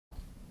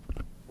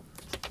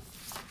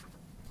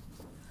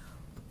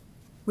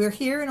We're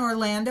here in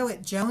Orlando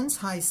at Jones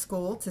High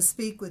School to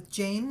speak with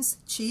James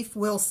Chief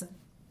Wilson.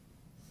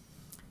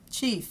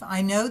 Chief,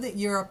 I know that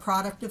you're a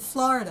product of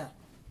Florida.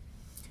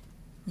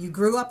 You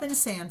grew up in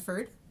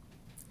Sanford.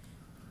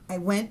 I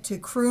went to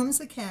Crooms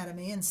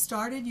Academy and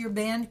started your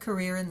band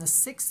career in the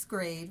 6th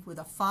grade with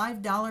a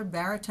 $5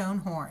 baritone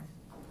horn.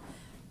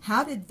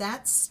 How did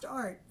that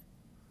start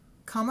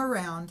come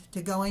around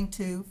to going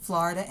to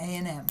Florida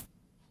A&M?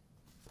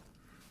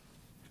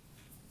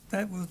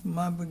 That was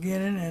my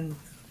beginning, and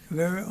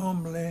very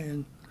humbly,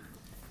 and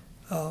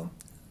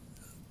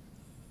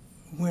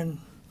when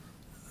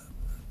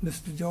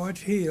Mr.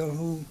 George Hill,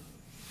 who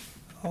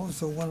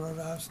also one of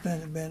the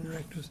outstanding band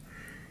directors,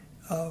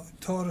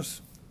 taught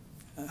us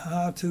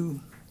how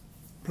to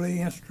play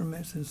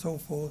instruments and so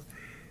forth.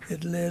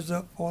 It led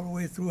up all the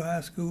way through high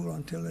school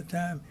until the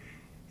time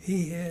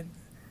he had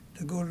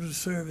to go to the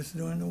service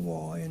during the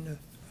war in the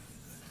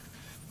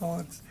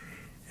arts.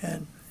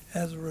 And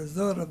as a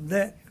result of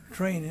that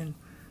training,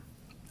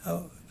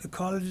 the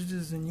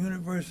colleges and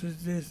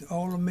universities,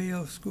 all the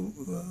male school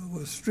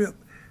was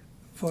stripped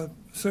for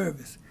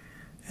service.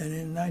 And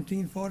in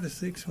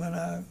 1946, when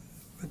I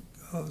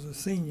was a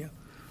senior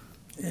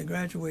and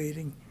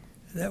graduating,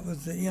 that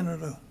was the end of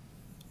the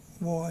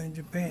war in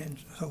Japan,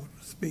 so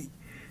to speak.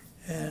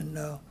 And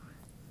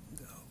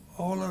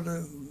all of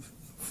the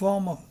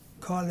former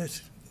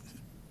college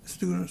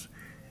students,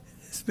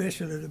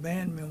 especially the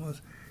band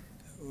members,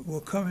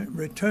 were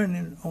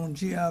returning on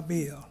GI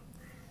Bill.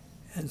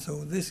 And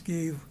so this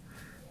gave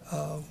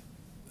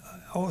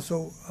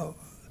also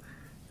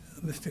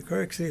Mr.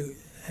 Kirksey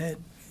had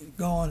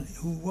gone,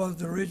 who was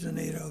the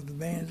originator of the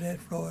bands at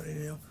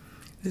Florida.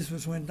 This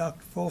was when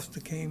Dr.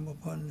 Foster came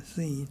upon the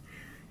scene,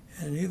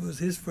 and it was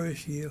his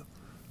first year.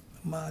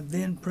 My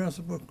then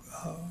principal,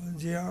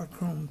 J.R.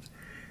 Crooms,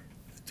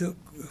 took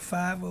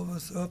 5 of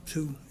us up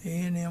to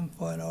A&M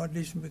for an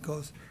audition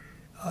because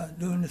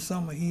during the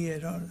summer he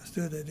had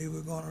understood that they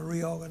were going to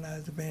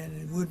reorganize the band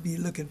and would be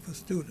looking for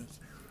students.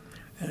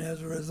 And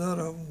as a result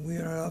of it, we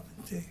went up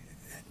and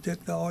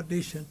took the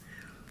audition,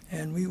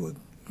 and we were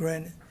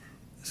granted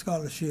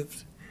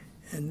scholarships.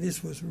 And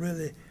this was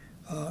really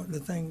the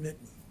thing that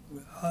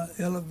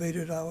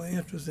elevated our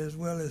interest as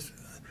well as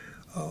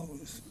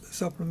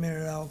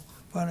supplemented our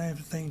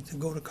financial things to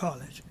go to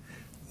college.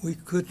 We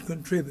could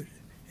contribute.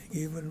 It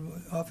gave us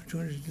an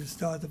opportunity to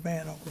start the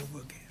band all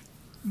over again.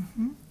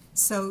 Mm-hmm.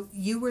 So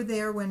you were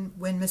there when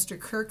Mr.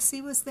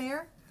 Kirksey was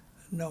there?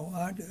 No,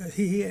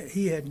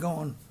 he had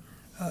gone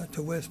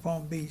to West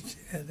Palm Beach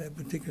at that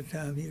particular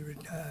time. He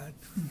retired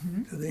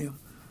to them.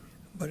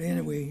 But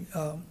anyway,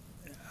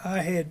 I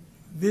had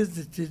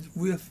visited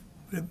with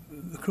the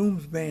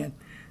Crooms band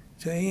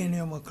to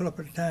A&M a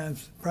couple of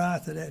times prior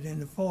to that in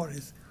the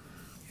 40s,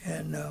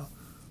 and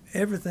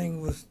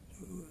everything was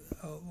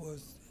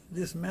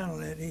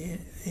dismantled at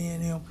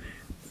A&M,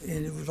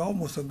 and it was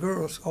almost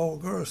all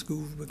girls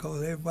schools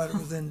because everybody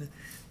was in the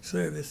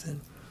service,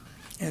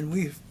 and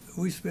we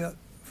felt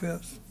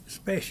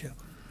special.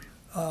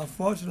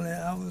 Fortunately,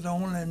 I was the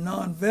only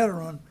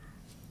non-veteran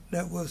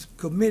that was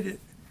committed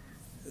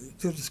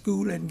to the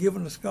school and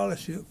given a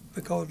scholarship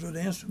because of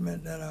the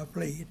instrument that I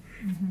played,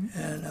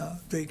 and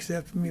they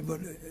accepted me.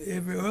 But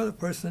every other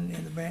person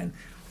in the band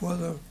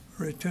was a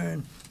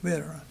returned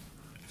veteran,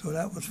 so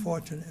that was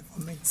fortunate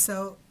for me.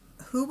 So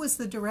who was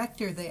the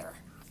director there?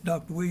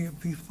 Dr. William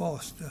P.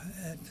 Foster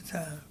at the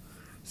time.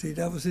 See,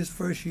 that was his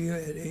first year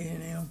at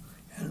A&M,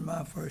 and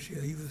my first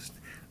year. He was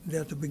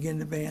there to begin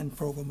the band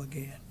program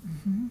again.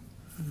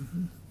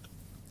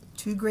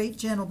 Two great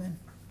gentlemen.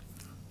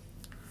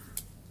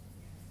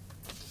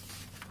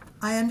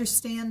 I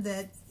understand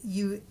that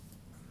you're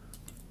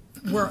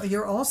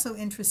also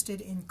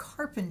interested in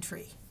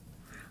carpentry.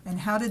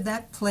 And how did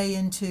that play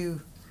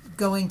into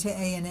going to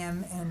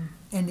A&M and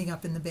ending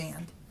up in the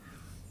band?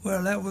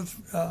 Well, that was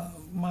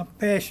my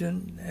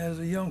passion as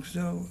a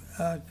youngster.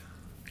 I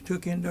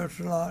took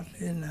industrial art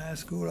in high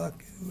school.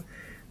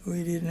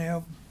 We didn't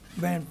have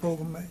band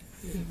program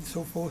and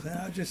so forth, and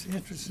I was just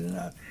interested in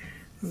that.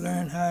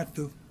 Learned how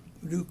to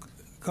do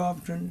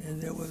carpentry,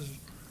 and there was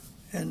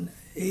an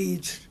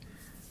aged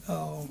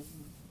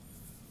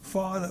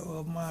father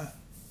of my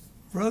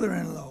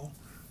brother-in-law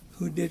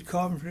who did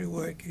carpentry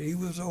work. He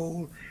was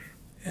old,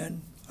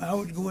 and I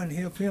would go and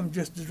help him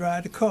just to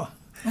drive the car,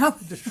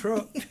 the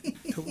truck,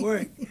 to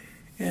work.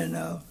 And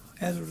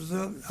as a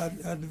result,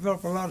 I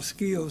developed a lot of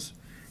skills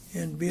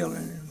in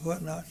building and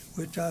whatnot,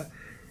 which I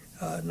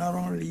not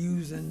only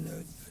use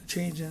in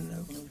changing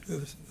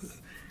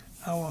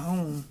our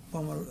home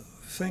from a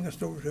single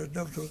story to a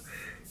double story.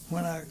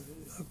 When I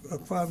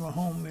acquired my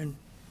home in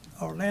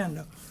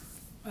Orlando,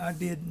 I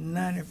did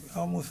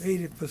almost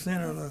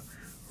 80% of the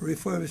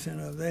refurbishing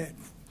of that.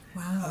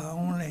 Wow. I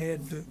only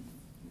had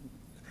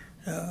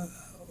the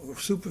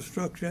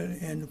superstructure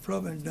and the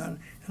plumbing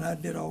done, and I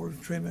did all the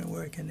trimming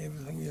work and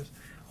everything else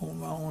on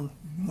my own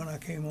when I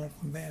came home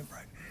from band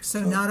practice.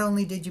 So not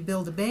only did you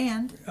build a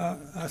band,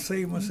 I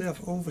saved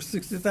myself over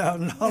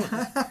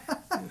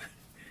 $60,000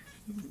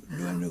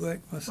 doing the work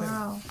myself.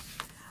 Wow.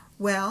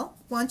 Well,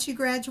 once you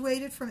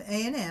graduated from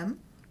A&M,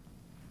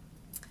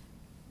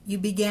 you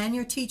began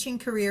your teaching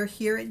career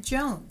here at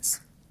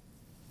Jones.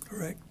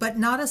 Correct. But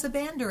not as a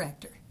band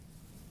director.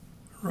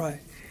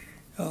 Right.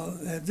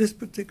 At this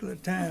particular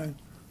time,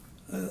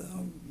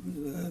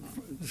 the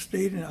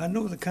state, and I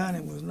know the county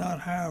was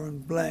not hiring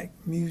black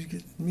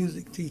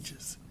music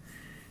teachers.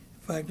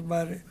 In fact,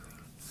 about it,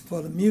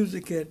 for the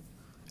music at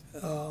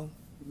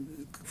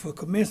for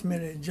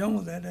commencement at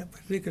Jones at that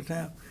particular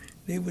time,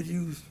 they would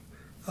use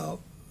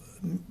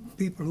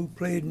people who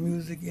played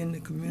music in the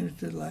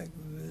community, like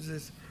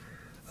this,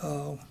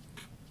 the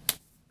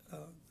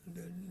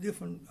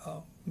different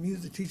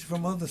music teachers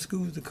from other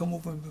schools to come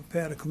over and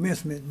prepare the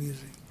commencement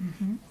music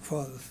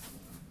for us.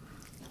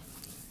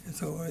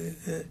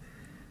 And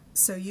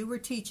so you were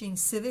teaching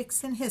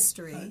civics and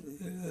history.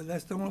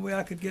 That's the only way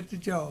I could get the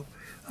job.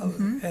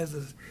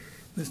 As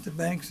Mr.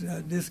 Banks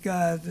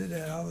disguised it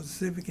that I was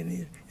civic,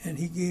 and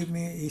he gave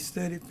me a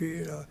study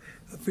period, or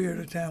a period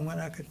of time when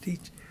I could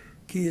teach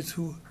kids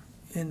who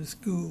in the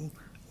school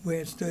who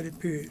had study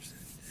periods.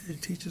 The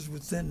teachers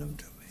would send them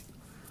to me.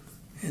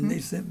 And they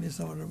sent me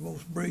some of the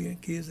most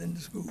brilliant kids in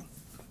the school.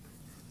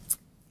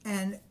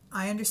 And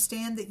I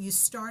understand that you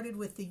started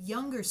with the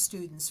younger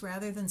students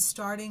rather than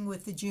starting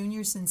with the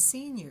juniors and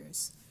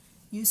seniors.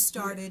 You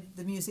started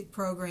the music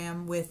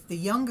program with the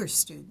younger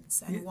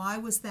students. And why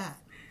was that?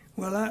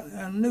 Well,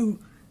 I knew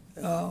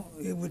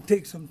it would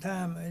take some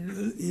time,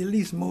 at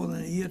least more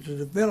than a year, to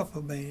develop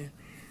a band.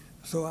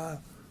 So I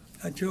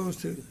chose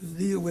to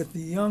deal with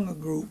the younger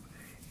group,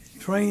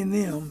 train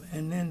them,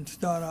 and then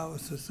start our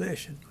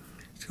succession.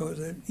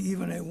 Because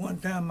even at one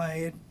time I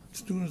had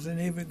students in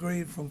every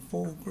grade from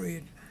 4th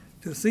grade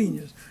to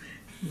seniors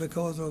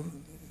because of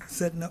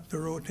setting up the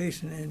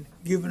rotation and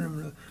giving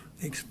them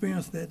the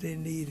experience that they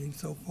need and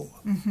so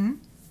forth.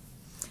 And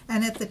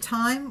at the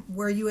time,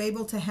 were you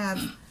able to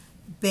have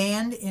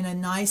band in a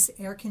nice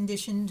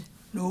air-conditioned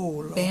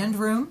band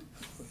room?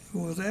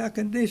 Was air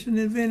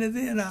conditioning invented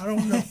then? I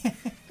don't know.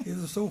 It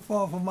was so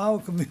far from our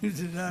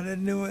community that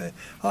I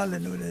hardly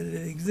knew that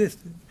it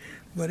existed.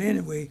 But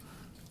anyway,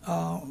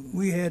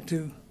 we had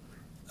to,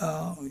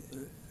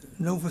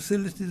 no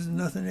facilities,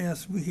 nothing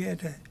else. We had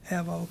to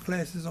have our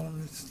classes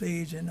on the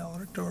stage in the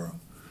auditorium,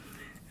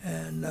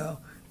 and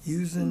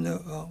using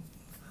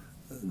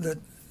the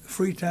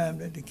free time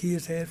that the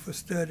kids had for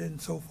study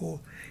and so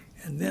forth.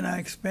 And then I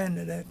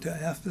expanded that to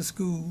after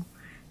school,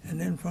 and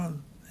then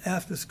from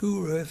after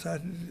school rest, I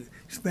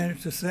expanded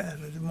to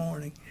Saturday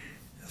morning.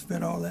 I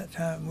spent all that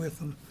time with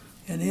them.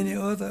 And any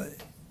other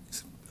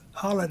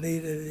holiday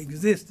that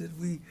existed,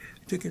 we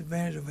took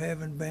advantage of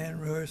having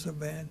band rehearsal,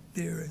 band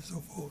theory, and so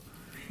forth.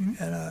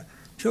 And I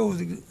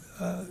chose,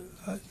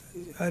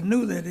 I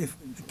knew that if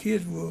the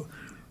kids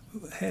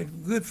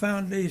had good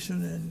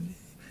foundation,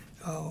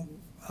 and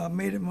I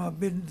made it my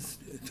business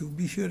to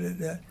be sure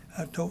that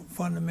I taught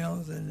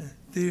fundamentals and the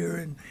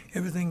theory and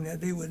everything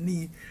that they would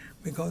need,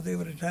 because they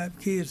were the type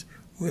of kids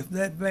with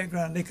that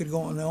background, they could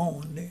go on their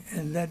own,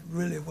 and that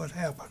really what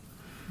happened.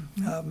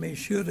 I made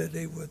sure that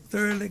they were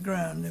thoroughly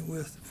grounded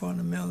with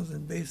fundamentals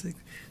and basic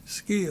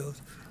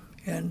skills,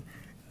 and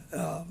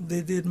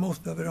they did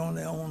most of it on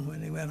their own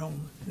when they went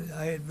home.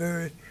 I had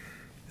very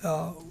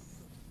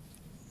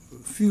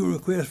few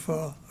requests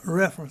for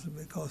references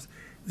because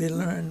they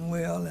learned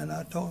well, and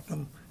I taught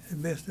them as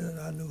best as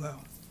I knew how.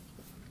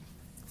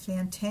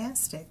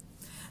 Fantastic.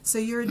 So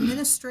your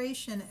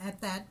administration at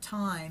that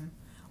time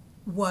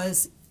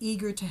was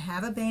eager to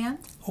have a band?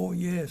 Oh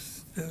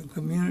yes, the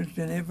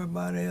community and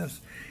everybody else,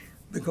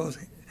 because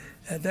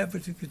at that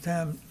particular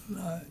time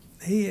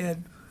he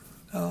had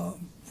a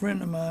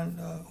friend of mine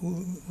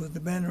who was the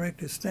band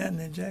director at Stanton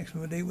in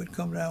Jacksonville. They would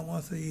come down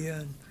once a year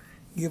and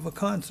give a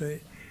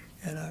concert,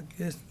 and I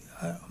guess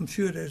I'm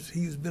sure that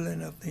he was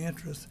building up the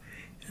interest.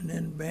 And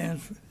then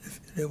bands,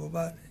 there were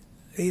about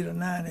 8 or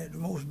 9 at the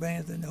most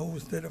bands in the whole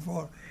state of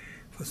Florida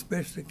for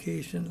special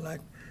occasions,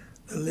 like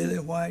the Lily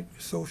White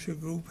social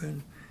group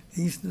and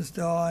Eastern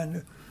Star,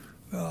 and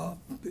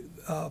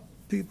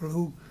people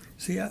who,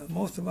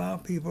 most of our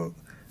people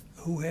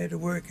who had to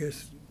work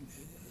as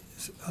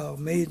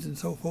maids and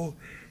so forth,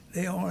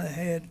 they only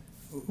had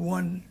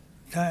one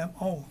time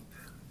off,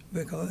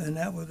 and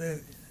that was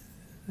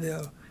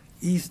their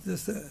Easter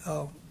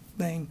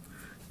thing,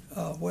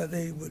 where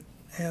they would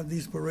have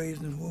these parades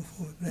and so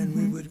forth, and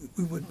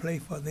we would play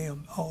for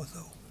them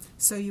also.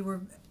 So you were,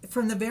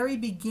 from the very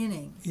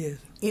beginning, yes,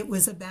 it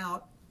was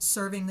about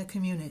serving the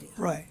community.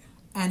 Right.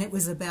 And it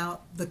was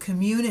about the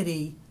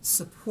community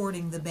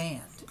supporting the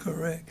band.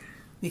 Correct.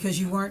 Because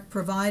you weren't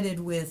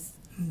provided with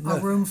a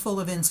room full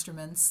of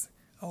instruments.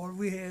 All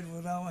we had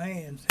was our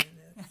hands.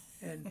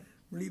 And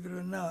believe it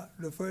or not,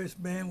 the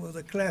first band was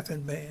a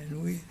clapping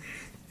band.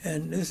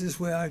 And this is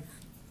where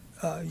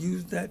I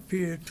used that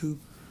period to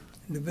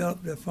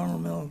develop the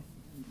fundamental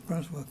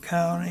principle of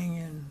counting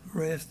and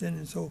resting,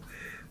 and so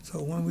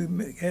when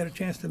we had a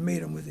chance to meet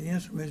them with the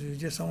instruments, it was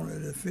just only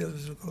the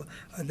physical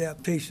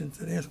adaptation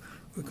to the instrument,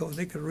 because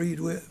they could read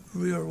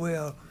real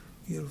well,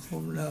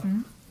 from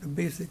the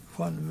basic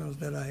fundamentals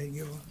that I had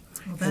given.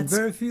 Well, and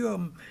very few of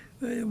them,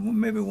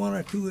 maybe 1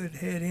 or 2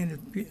 had any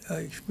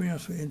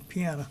experience in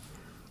piano,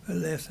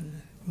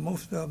 lesson.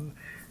 Most of them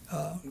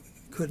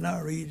could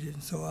not read it,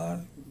 and so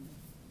I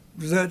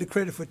deserve the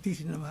credit for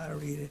teaching them how to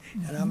read it.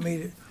 And I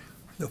made it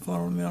the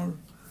fundamental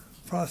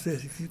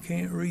process. If you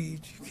can't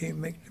read, you can't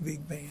make the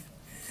big band,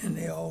 and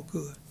they all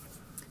could.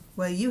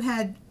 Well,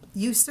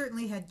 you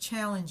certainly had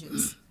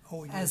challenges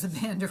as a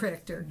band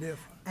director.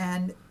 Different.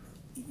 And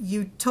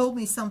you told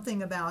me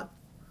something about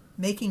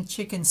making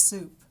chicken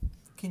soup.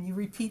 Can you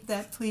repeat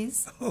that,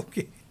 please?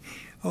 Okay.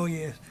 Oh,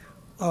 yes.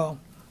 I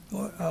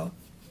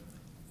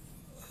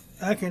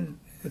can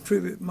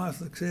attribute my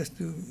success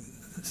to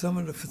some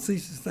of the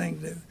facetious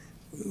things that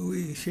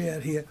we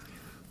shared here,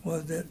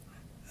 was that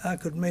I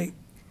could make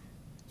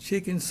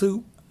chicken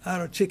soup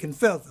out of chicken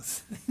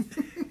feathers.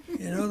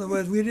 In other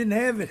words, we didn't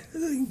have it,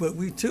 but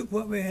we took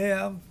what we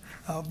have,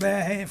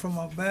 from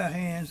our bare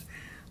hands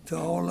to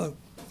all the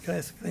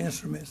classical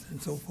instruments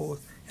and so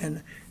forth,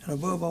 and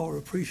above all,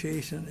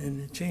 appreciation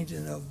and the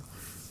changing of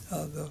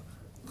the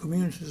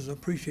community's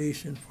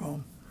appreciation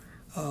from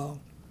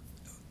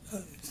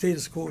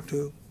status quo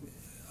to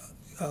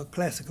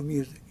classical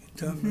music in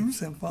terms of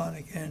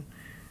symphonic and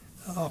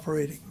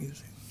operatic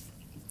music.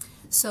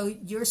 So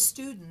your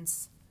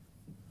students,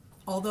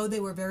 although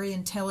they were very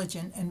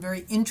intelligent and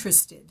very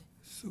interested,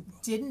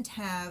 didn't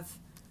have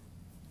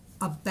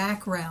a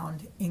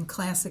background in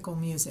classical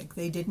music.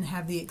 They didn't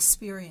have the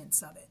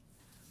experience of it.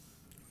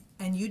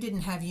 And you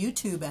didn't have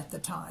YouTube at the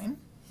time.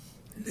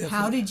 Definitely.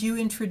 How did you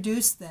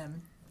introduce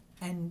them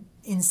and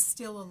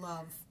instill a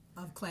love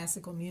of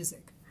classical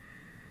music?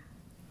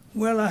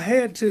 Well, I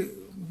had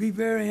to be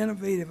very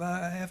innovative.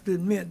 I have to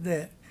admit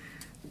that.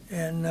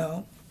 And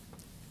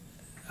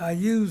I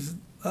used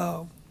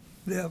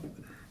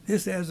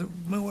this as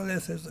more or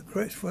less as a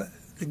crutch for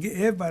to get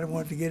everybody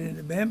wanted to get in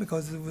the band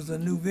because it was a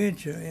new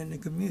venture in the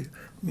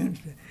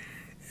community.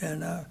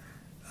 And I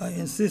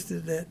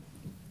insisted that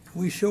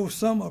we show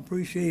some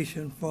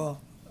appreciation for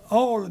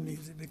all the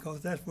music,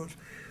 because that's what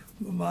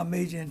my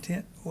major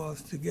intent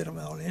was, to get them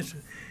all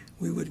interested.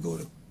 We would go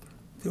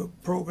to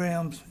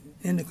programs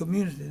in the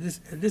community.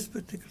 At this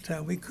particular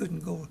time, we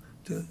couldn't go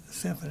to the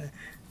symphony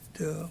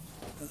to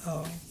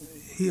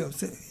hear a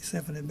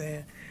symphony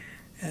band.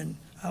 And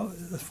I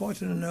was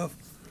fortunate enough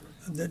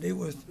that they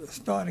were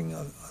starting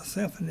a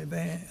symphony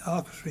band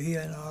orchestra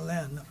here in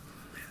Orlando.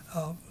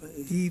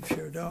 Eve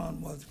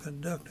Sheridan was the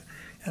conductor.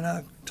 And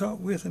I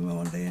talked with him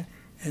one day,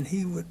 and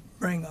he would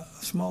bring a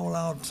small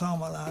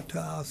ensemble out to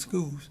our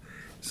schools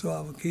so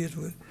our kids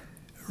would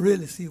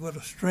really see what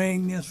a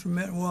string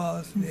instrument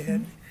was. They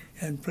had,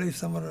 and play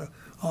some of the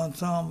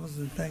ensembles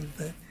and things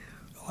that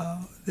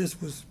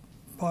this was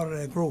part of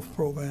that growth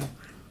program.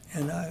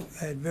 And I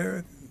had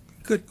very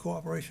good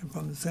cooperation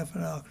from the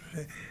symphony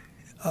orchestra.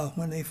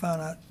 When they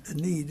found out the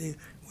need, they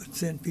would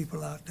send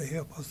people out to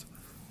help us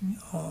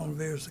on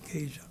various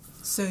occasions.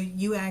 So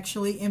you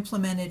actually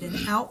implemented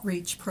an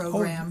outreach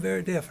program. Oh,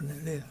 very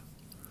definitely, yeah.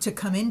 To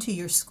come into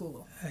your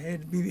school. I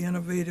had to be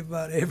innovative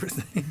about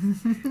everything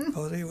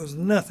because there was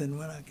nothing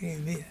when I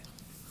came here.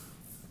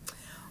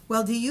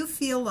 Well, do you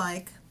feel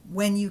like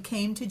when you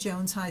came to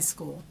Jones High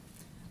School,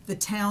 the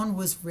town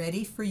was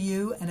ready for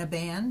you and a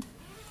band?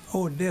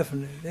 Oh,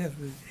 definitely,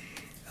 definitely.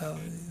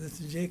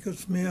 Mr. Jacob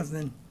Smith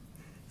and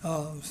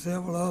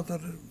several other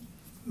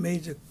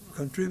major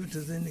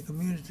contributors in the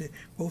community,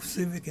 both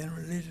civic and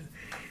religious,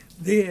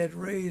 they had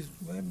raised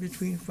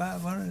between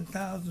 $500,000 and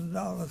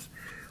 $1,000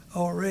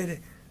 already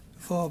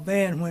for a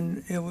band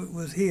when it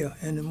was here,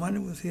 and the money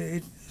was here.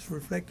 It's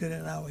reflected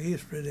in our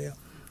history there,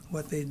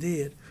 what they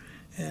did.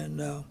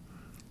 And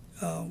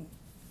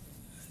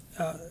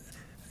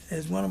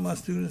as one of my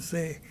students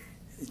say,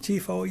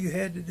 Chief, all you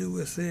had to do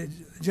was say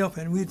jump,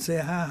 and we'd say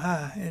hi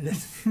hi. And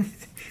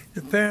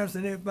the parents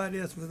and everybody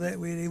else was that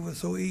way. They were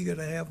so eager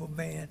to have a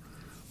band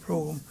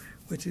program,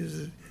 which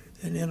is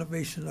an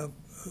innovation of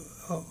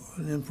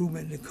an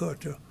improvement in the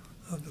culture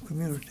of the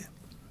community.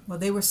 Well,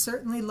 they were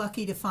certainly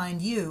lucky to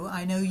find you.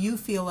 I know you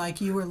feel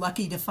like you were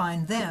lucky to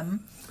find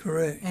them.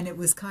 Correct. And it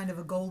was kind of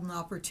a golden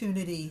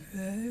opportunity.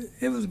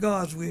 It was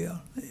God's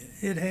will.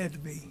 It had to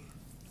be.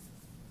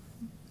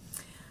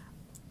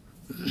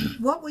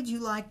 What would you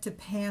like to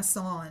pass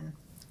on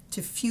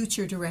to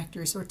future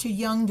directors or to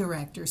young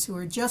directors who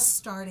are just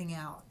starting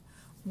out?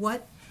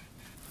 What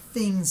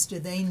things do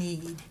they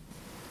need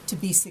to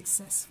be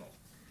successful?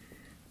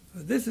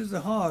 This is a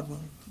hard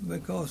one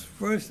because,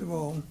 first of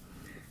all,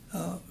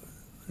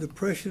 the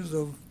pressures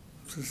of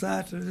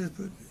society at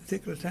this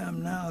particular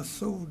time now are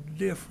so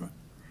different.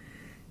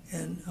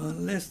 And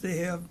unless they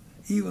have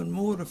even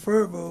more the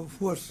fervor of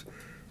what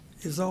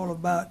is all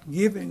about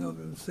giving of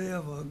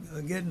themselves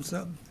or getting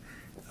something,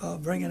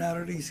 bringing out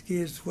of these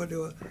kids what they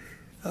were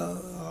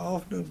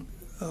often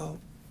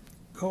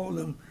call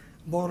them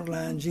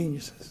borderline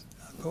geniuses.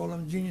 I call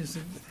them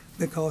geniuses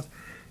because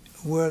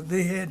where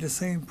they had the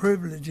same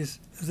privileges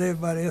as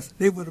everybody else,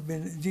 they would have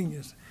been a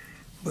genius.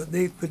 But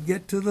they could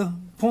get to the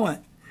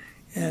point,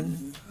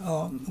 and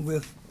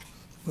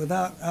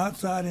without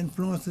outside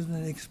influences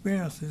and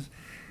experiences,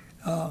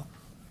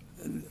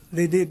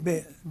 they did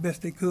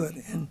best they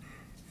could. And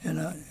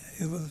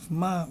it was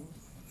my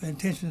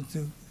intention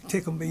to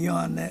take them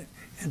beyond that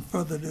and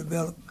further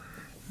develop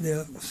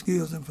their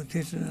skills and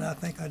potential, and I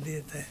think I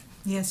did that.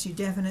 Yes, you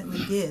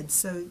definitely did.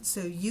 So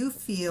you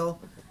feel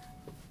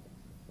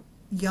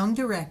young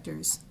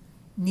directors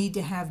need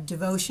to have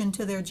devotion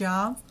to their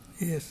job?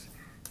 Yes.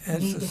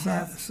 Need to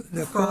have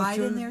pride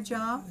in their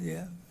job?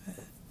 Yeah.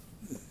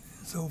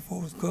 So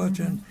forth,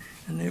 culture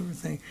and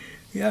everything.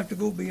 You have to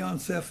go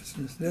beyond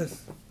selfishness.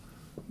 That's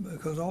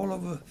because all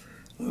of us,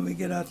 when we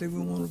get out there, we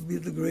want to be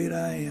the great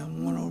I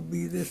am, want to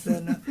be this, that,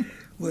 and that.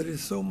 But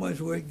it's so much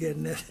work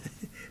getting that,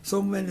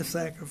 so many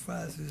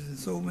sacrifices and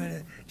so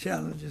many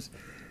challenges.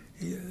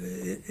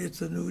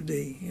 It's a new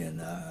day,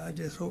 and I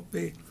just hope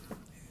they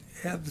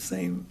have the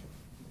same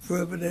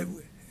fervor that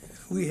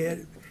we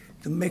had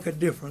to make a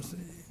difference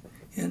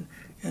in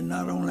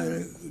not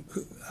only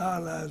our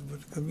lives,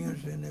 but the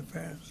community and their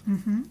parents.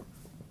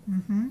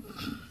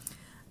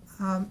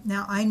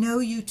 Now, I know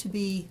you to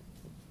be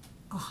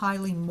a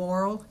highly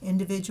moral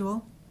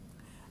individual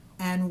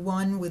and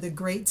one with a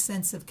great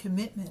sense of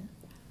commitment.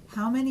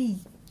 How many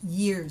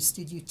years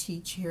did you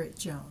teach here at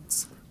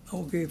Jones?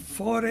 Okay,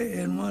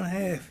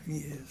 40.5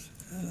 years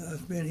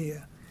I've been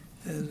here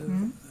as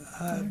a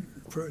high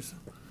person.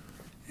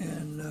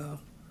 And of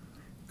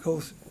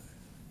course,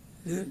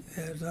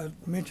 as I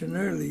mentioned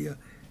earlier,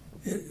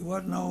 it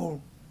wasn't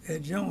all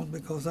at Jones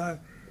because I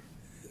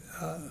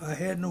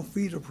had no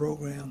feeder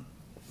program.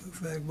 In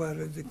fact,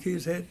 the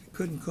kids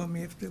couldn't come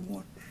here if they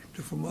wanted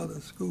to from other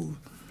schools.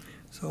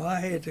 So I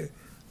had to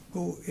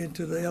go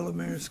into the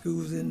elementary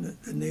schools in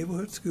the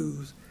neighborhood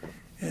schools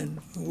and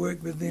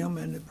work with them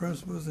and the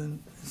principals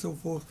and so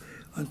forth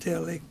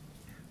until they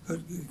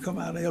could come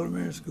out of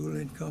elementary school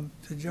and come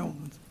to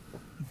Jones.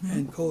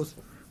 And of course,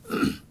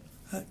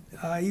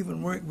 I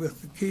even worked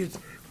with the kids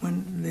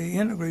when they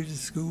integrated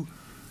school.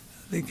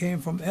 They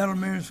came from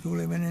elementary school,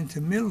 they went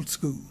into middle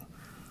school,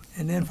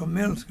 and then from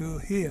middle school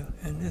here.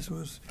 And this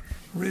was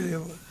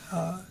really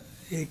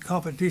a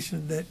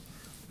competition that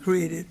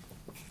created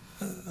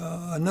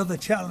another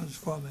challenge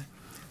for me.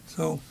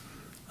 So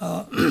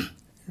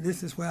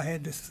this is where I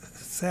had the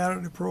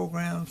Saturday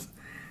programs,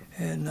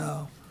 and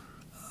I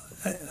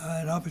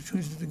had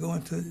opportunities to go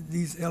into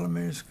these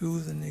elementary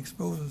schools and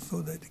expose them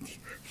so that the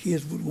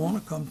kids would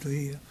want to come to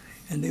here.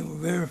 And they were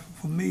very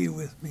familiar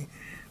with me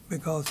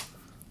because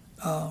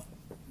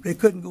they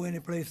couldn't go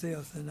anyplace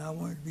else, and I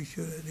wanted to be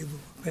sure that they were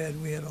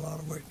prepared. We had a lot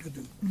of work to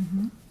do.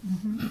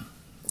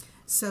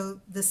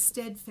 So the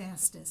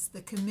steadfastness,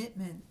 the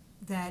commitment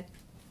that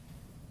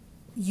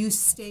you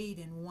stayed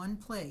in one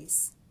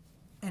place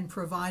and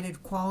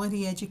provided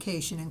quality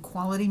education and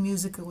quality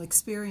musical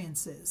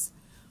experiences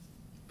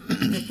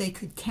that they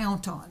could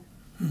count on.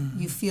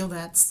 You feel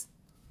that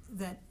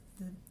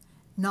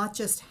not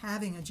just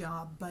having a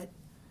job, but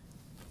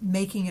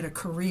making it a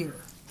career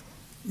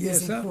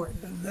is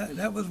important.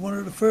 That was one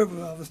of the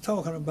fervor I was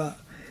talking about.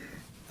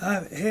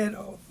 I had,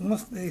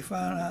 once they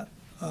found out,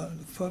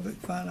 the public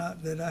found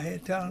out that I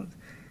had talent,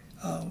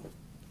 I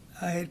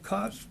had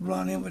carte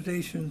blanche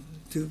invitations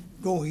to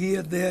go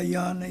here, there,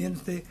 yonder,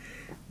 interstate,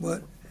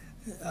 but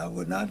I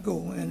would not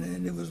go,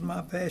 and it was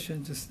my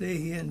passion to stay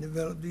here and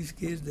develop these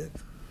kids that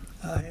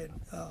I had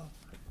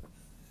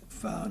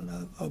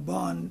found a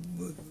bond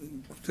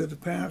to the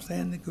parents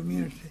and the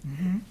community,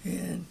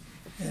 and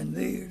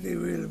they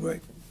really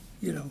worked.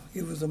 You know,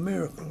 it was a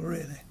miracle,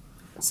 really.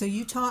 So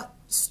you taught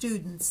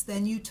students,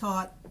 then you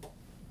taught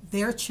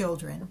their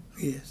children.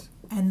 Yes.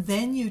 And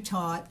then you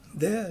taught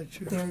their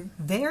children.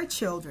 Their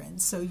children.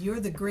 So you're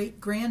the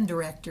great grand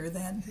director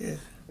then. Yeah.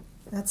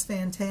 That's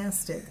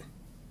fantastic.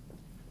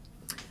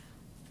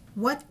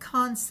 What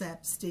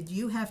concepts did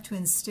you have to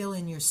instill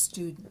in your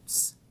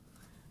students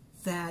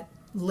that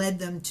led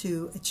them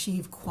to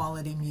achieve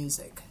quality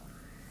music?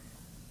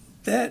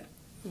 That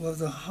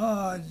was a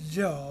hard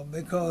job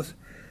because,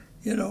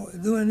 you know,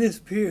 during this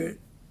period,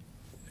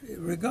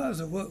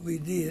 regardless of what we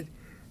did,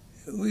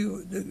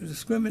 the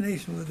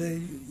discrimination was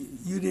that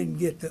you didn't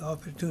get the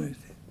opportunity.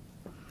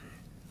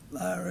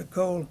 I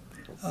recall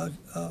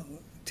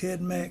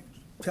Ted Mack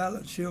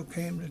talent show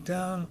came to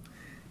town,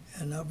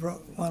 and I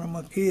brought one of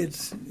my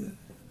kids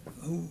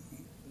who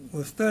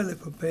was thoroughly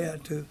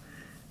prepared to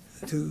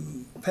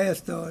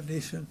pass the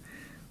audition,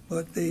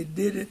 but they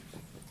did it,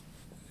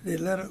 they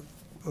let her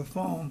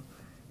perform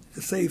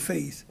to save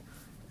face,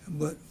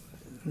 but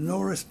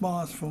no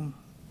response from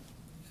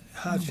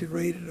how she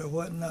rated or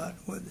whatnot.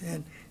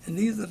 And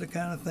these are the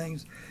kind of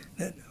things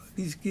that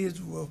these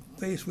kids were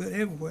faced with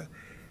everywhere.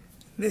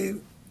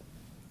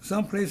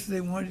 Some places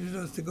they wanted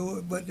us to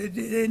go, but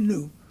they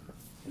knew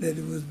that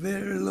there was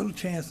very little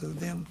chance of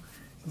them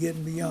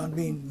getting beyond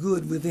being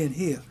good within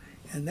here.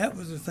 And that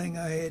was the thing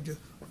I had to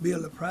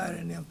build a pride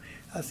in them.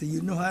 I said,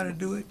 you know how to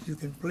do it, you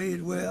can play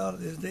it well,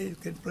 as they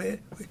can play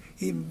it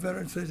even better.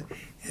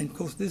 And of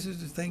course, this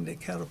is the thing that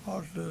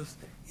catapulted us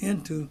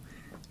into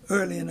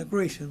early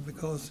integration,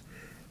 because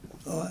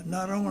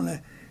not only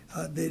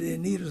did they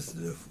need us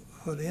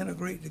for the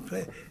integrate the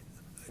class,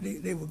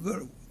 they were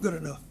good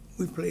enough.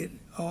 We played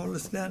all the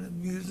standard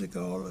music,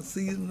 all the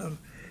season of,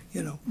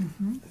 you know.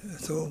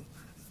 So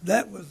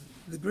that was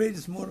the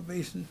greatest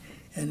motivation,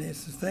 And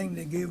it's the thing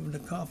that gave them the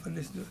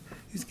confidence.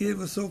 These kids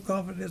were so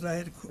confident I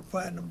had to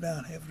quieten them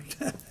down half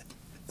the time.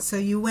 So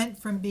you went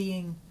from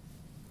being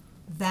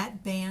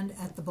that band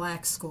at the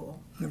black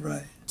school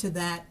Right. to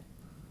that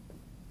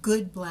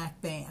good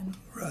black band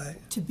Right.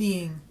 to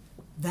being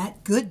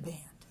that good band.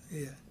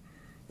 Yeah.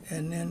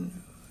 And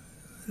then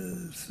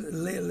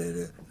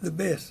lately the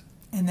best.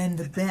 And then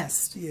the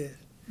best. Yes.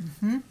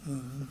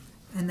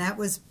 And that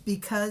was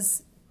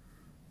because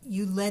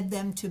you led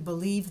them to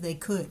believe they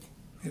could.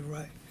 You're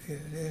right. Yeah,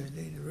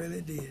 they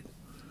really did.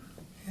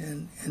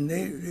 And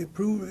they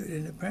proved it,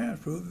 and the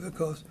parents proved it,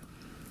 because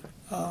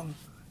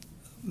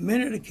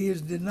many of the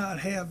kids did not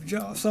have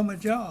summer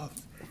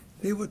jobs.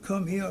 They would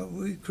come here.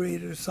 We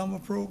created a summer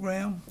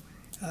program.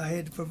 I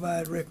had to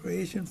provide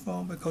recreation for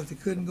them because they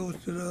couldn't go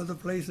to the other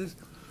places.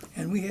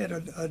 And we had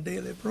a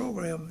daily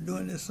program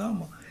during the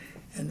summer.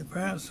 And the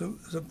parents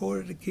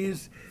supported the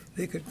kids.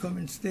 They could come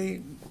and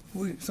stay.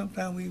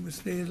 Sometimes we would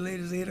stay as late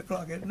as 8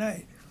 o'clock at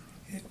night,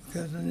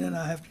 and then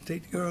I have to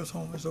take the girls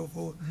home and so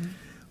forth.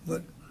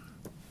 But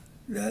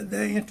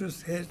their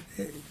interest has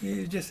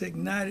just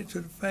ignited to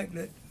the fact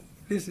that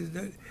this is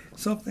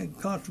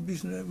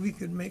contribution that we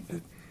could make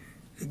to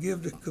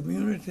give the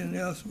community and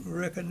else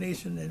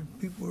recognition, and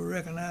people will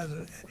recognize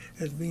it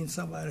as being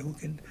somebody who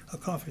can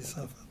accomplish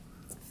something.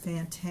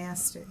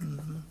 Fantastic.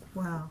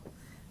 Wow.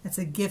 That's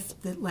a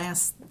gift that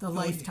lasts a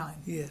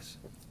lifetime. Yes.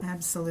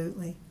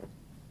 Absolutely.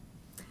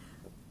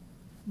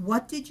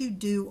 What did you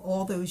do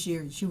all those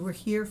years? You were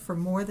here for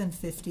more than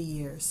 50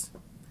 years.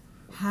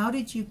 How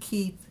did you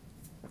keep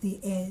the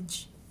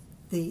edge,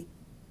 the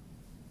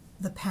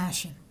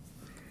passion?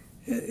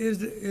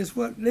 It's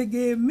what they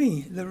gave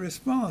me, the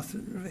response.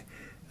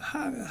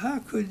 How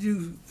could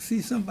you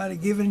see somebody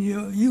giving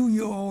you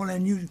your all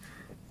and you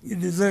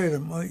desert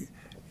them,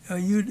 or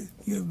you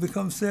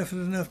become selfish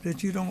enough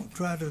that you don't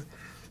try to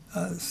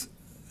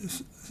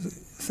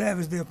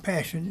savage their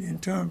passion in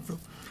terms of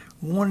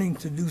wanting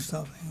to do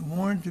something,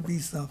 wanting to be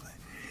something.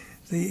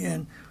 See,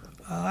 and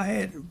I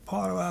had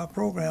part of our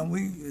program.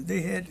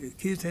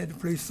 Kids had to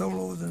play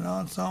solos and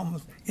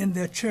ensembles in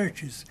their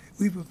churches.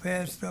 We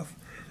prepared stuff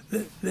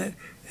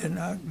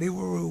they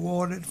were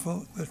rewarded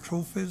with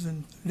trophies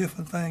and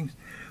different things,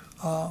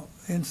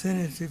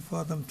 incentive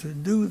for them to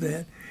do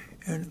that.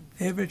 And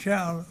every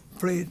child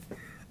played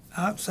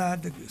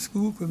outside the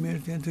school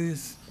community into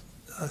his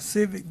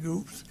civic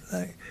groups,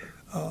 like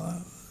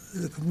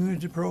the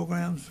community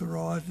programs,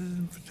 sororities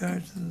and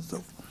fraternities and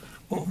so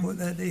forth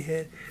that they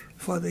had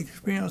for the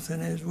experience,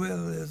 and as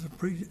well as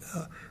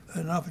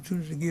an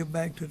opportunity to give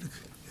back to the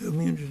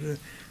community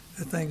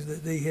the things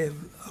that they have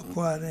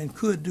acquired and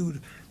could do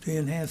to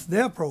enhance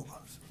their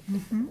programs.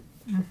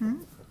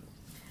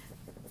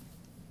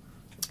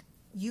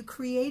 You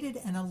created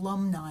an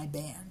alumni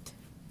band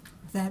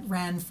that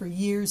ran for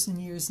years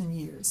and years and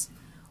years.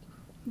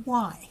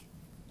 Why?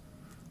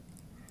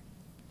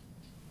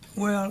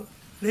 Well,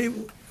 they,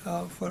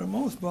 for the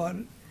most part,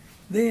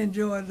 they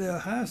enjoyed their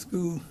high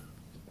school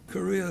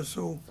career,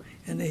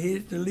 and they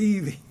hated to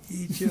leave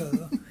each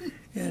other,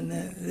 and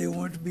they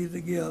wanted to be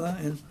together,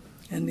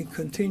 and they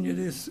continue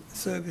this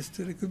service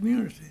to the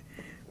community.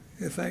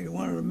 In fact,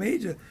 one of the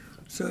major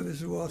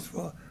services was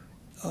for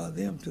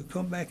them to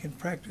come back and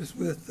practice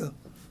with the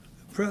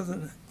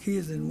present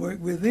kids and work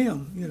with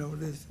them,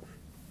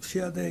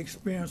 share their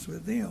experience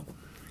with them.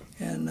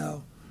 And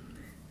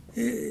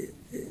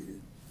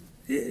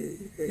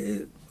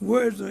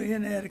words are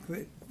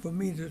inadequate for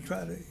me to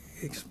try to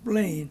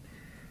explain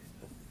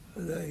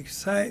the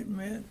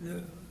excitement,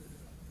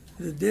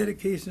 the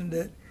dedication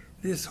that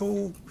this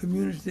whole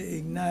community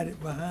ignited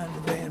behind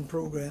the band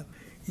program.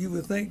 You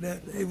would think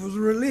that it was a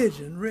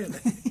religion, really.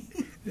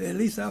 At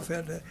least I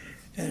felt that.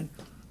 And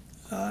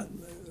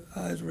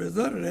as a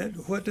result of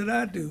that, what did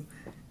I do?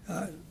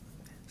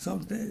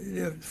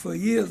 For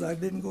years, I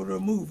didn't go to a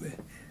movie.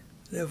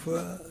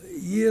 For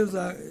years,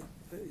 I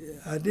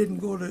didn't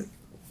go to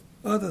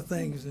other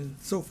things and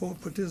so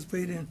forth,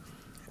 participate in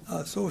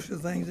social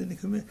things in the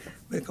community,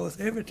 because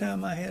every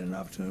time I had an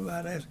opportunity,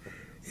 I'd ask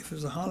if it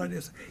was a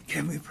holiday,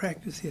 can we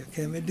practice here?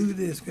 Can we do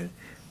this?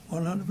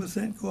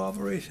 100%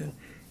 cooperation.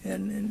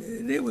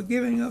 And they were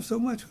giving up so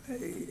much.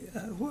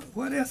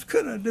 What else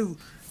could I do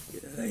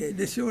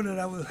to show that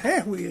I was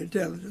halfway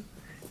intelligent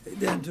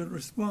than to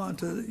respond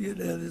to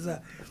their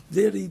desire?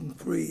 They'd even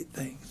create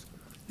things.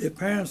 Their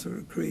parents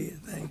would create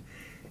things.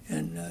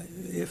 And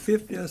if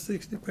 50 or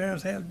 60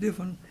 parents have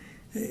different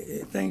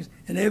things,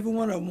 and every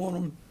one of them want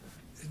them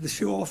to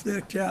show off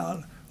their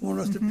child, want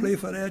us to play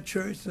for their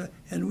church,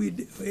 and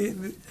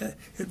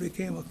it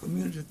became a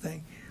community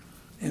thing.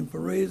 And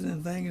parades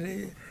and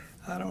things,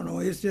 I don't know,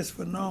 it's just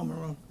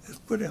phenomenal. It's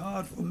pretty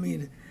hard for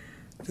me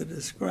to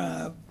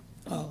describe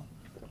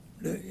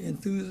the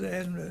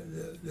enthusiasm.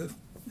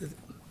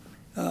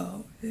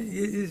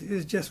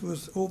 It just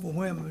was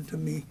overwhelming to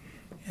me,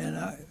 and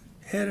I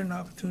had an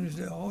opportunity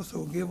to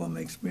also give them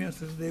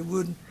experiences they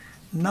would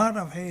not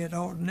have had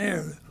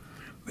ordinarily,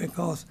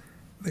 because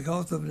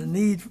of the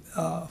need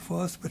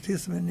for us to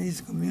participate in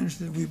these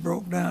communities. We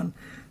broke down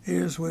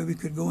areas where we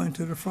could go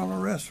into the front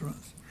of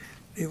restaurants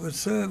they would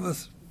serve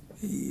us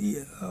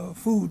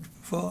food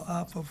for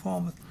our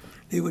performance.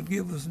 They would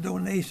give us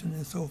donations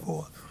and so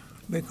forth,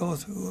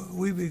 because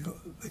we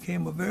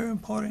became a very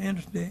important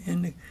entity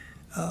in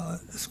the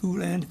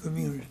school and the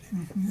community.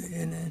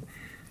 And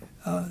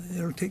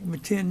it'll take me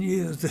 10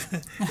 years to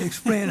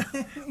explain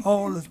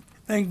all the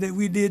things that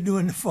we did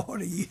during the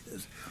 40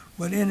 years.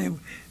 But anyway,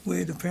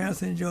 the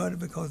parents enjoyed it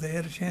because they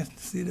had a chance to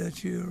see their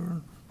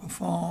children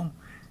perform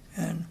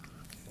and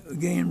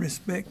gain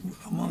respect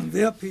among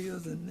their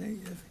peers, and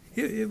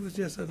it was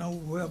just an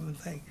overwhelming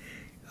thing.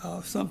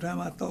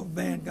 Sometimes I thought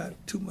band got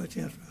too much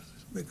interest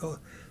because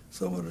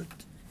some of the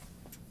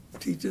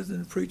teachers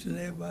and preachers and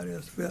everybody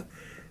else felt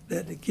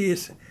that the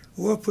kids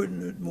were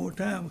putting more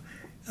time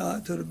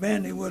to the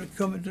band. They were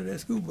coming to their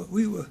school, but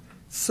we were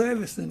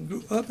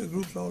servicing other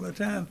groups all the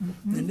time,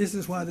 and this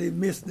is why they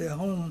missed their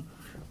home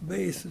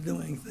base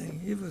doing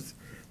things.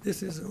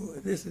 This has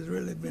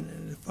really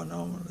been a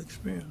phenomenal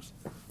experience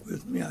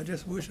with me. I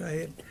just wish I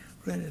had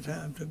plenty of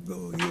time to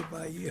go year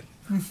by year,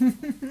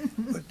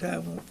 but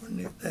time won't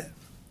permit that.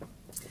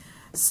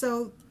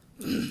 So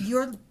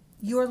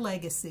your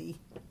legacy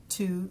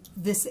to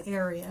this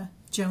area,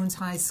 Jones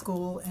High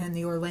School and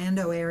the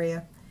Orlando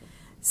area,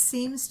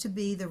 seems to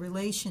be the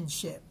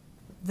relationship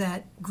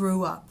that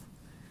grew up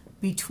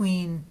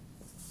between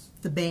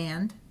the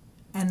band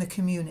and the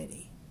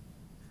community,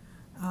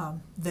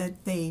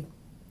 that they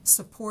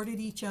supported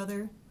each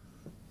other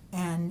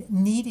and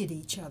needed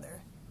each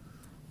other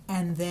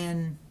and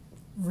then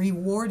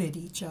rewarded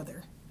each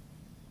other.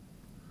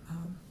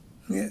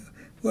 Yeah,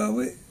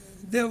 well,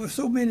 there were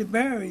so many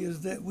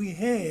barriers that we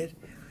had,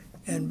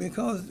 and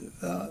because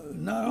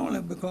not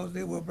only because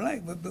they were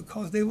black, but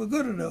because they were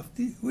good enough.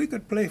 We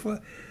could play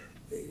for,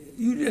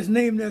 you just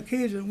name the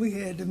occasion, we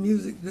had the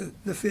music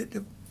to fit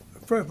the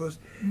purpose,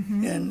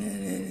 and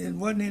it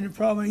wasn't any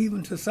problem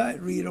even to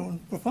sight read on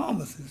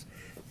performances.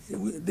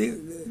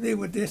 They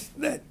were just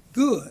that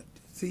good,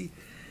 see,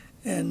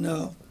 and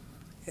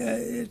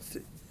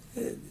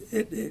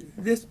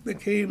this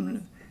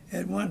became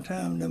at one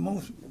time the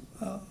most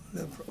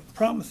the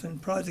promising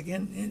project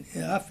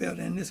I felt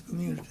in this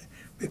community,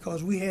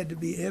 because we had to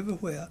be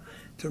everywhere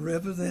to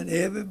represent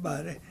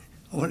everybody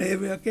on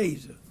every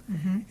occasion,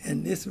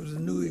 and this was a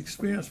new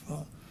experience for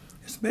them,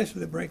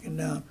 especially breaking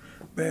down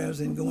barriers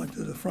and going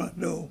to the front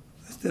door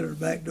instead of the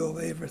back door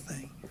of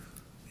everything.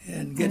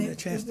 And getting a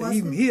chance to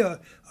even hear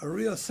a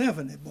real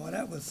symphony, boy,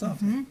 that was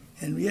something.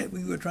 And yet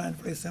we were trying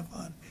to play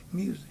symphonic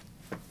music.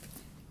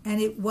 And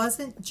it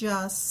wasn't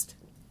just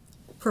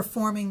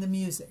performing the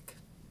music.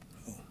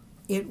 Oh.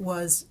 It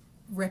was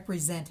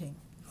representing.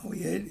 Oh,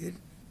 yeah, it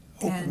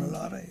opened a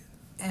lot of it.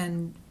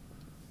 And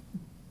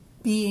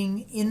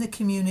being in the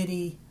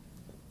community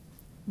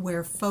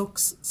where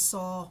folks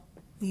saw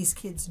these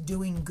kids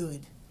doing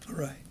good.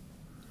 Right.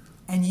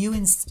 And you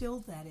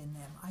instilled that in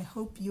them. I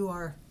hope you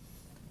are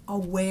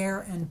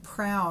aware and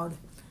proud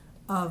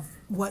of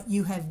what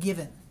you have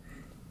given.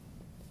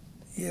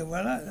 Yeah,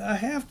 well, I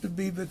have to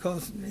be,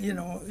 because, you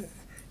know,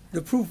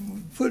 the proof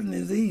of pudding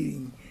is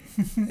eating.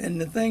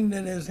 And the thing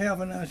that has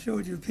happened, I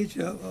showed you a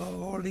picture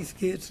of all these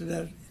kids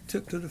that I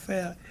took to the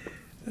fair,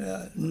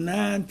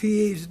 9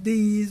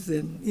 PhDs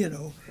and, you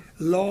know,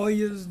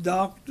 lawyers,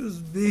 doctors,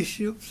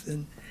 bishops,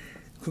 and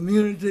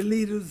community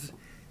leaders,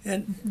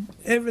 and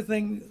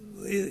everything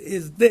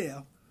is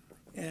there.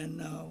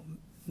 And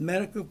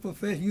medical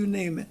profession, you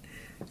name it.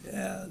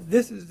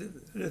 This is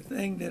the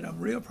thing that I'm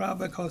real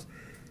proud of, because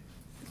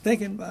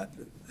thinking about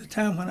the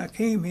time when I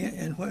came here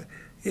and what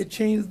it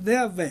changed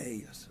their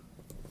values.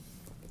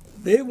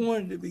 They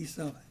wanted to be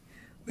something,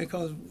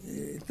 because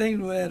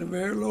things were at a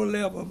very low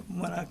level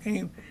when I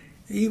came.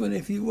 Even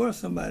if you were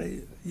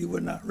somebody, you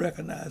were not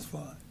recognized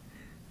for it.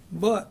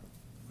 But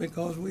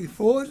because we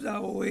forged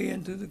our way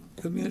into the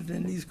community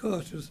and these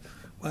cultures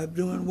by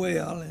doing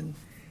well and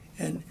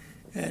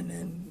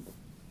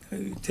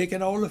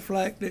taking all the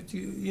flack that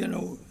you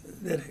know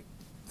that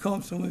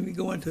comes from when we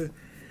go into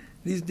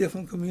these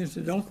different communities.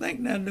 Don't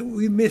think now that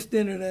we missed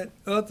any of that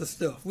other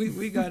stuff.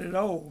 We got it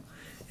all,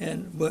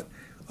 but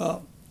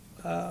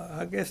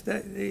I guess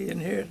that they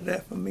inherited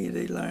that from me.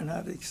 They learned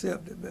how to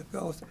accept it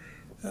because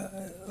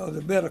of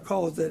the better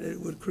cause that it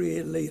would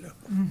create later,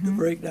 to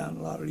break down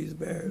a lot of these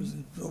barriers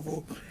and so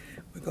forth.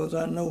 Because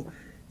I know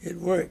it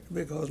worked,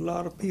 because a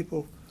lot of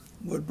people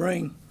would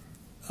bring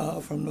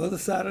from the other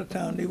side of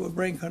town, they would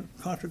bring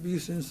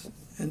contributions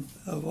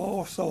of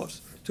all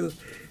sorts to us.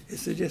 It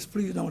said, just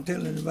please don't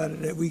tell anybody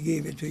that we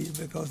gave it to you,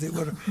 because it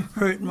would have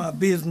hurt my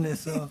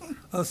business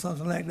or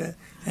something like that.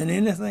 And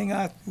anything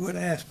I would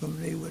ask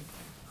them, they would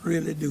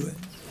really do it.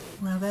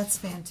 Well, that's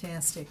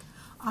fantastic.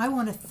 I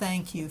want to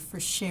thank you for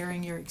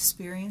sharing your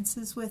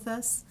experiences with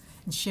us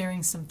and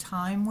sharing some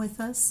time with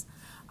us.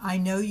 I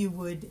know you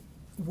would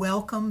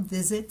welcome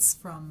visits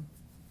from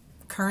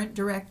current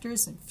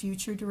directors and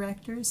future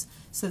directors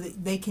so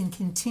that they can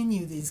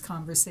continue these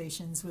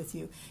conversations with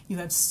you. You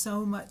have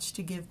so much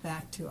to give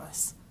back to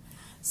us.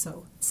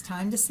 So it's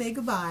time to say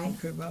goodbye.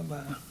 Okay,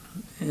 bye-bye.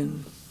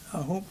 And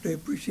I hope they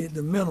appreciate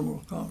the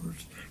minimal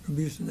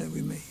contribution that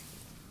we made.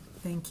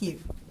 Thank you.